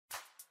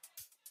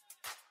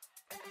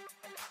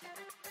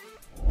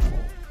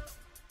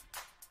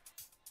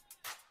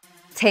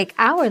Take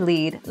our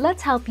lead,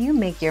 let's help you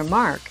make your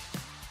mark.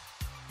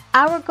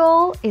 Our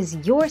goal is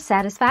your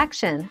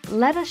satisfaction.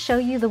 Let us show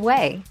you the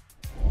way.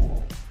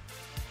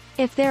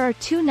 If there are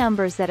two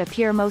numbers that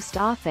appear most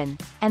often,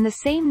 and the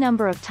same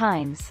number of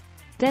times,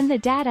 then the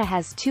data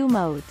has two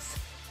modes.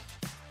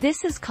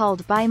 This is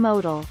called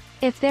bimodal.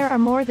 If there are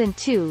more than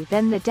two,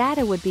 then the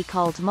data would be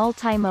called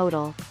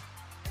multimodal.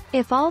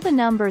 If all the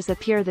numbers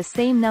appear the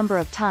same number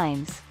of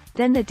times,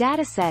 then the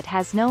dataset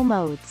has no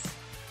modes.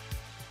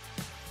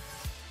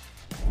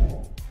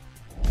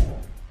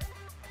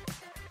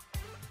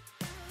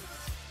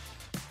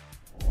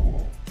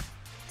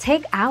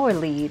 Take our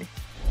lead.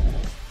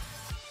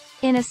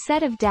 In a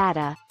set of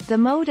data, the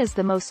mode is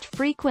the most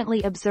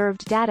frequently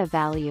observed data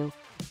value.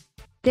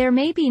 There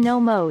may be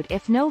no mode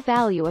if no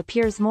value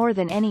appears more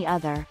than any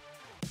other.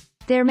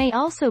 There may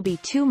also be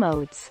two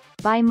modes,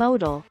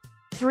 bimodal,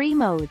 three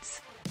modes,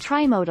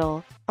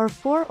 trimodal, or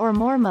four or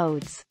more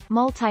modes,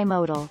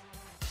 multimodal.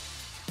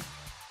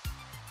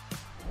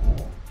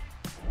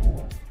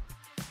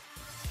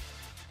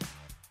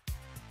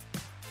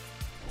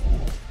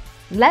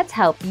 Let's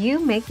help you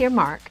make your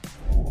mark.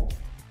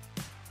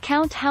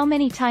 Count how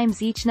many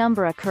times each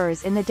number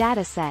occurs in the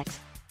dataset.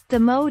 The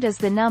mode is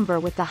the number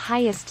with the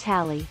highest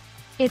tally.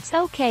 It's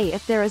okay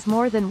if there is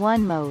more than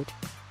one mode.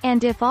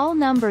 And if all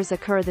numbers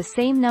occur the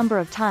same number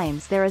of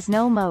times, there is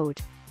no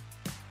mode.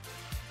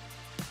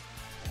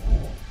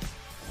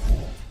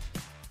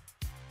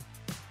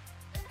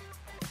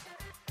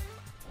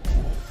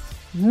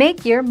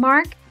 Make your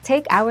mark,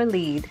 take our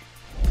lead.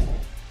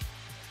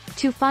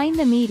 To find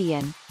the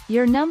median,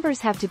 your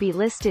numbers have to be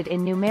listed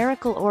in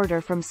numerical order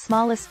from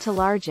smallest to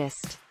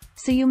largest,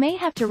 so you may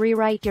have to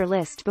rewrite your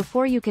list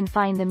before you can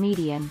find the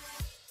median.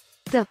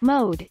 The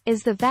mode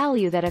is the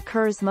value that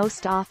occurs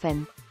most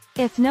often.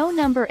 If no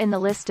number in the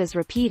list is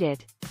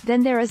repeated,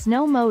 then there is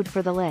no mode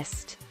for the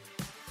list.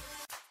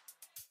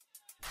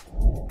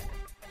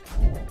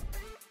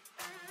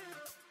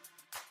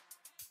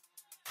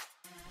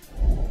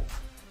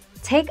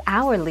 Take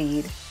our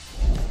lead.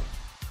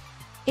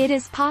 It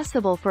is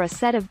possible for a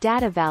set of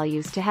data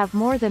values to have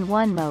more than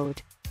one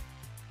mode.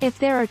 If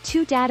there are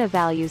two data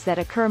values that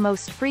occur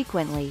most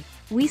frequently,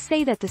 we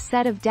say that the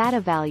set of data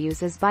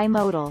values is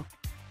bimodal.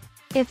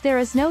 If there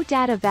is no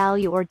data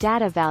value or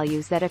data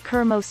values that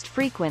occur most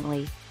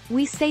frequently,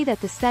 we say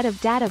that the set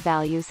of data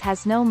values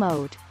has no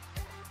mode.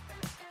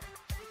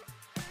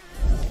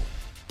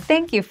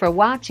 Thank you for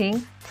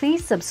watching.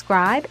 Please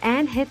subscribe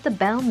and hit the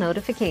bell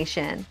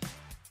notification.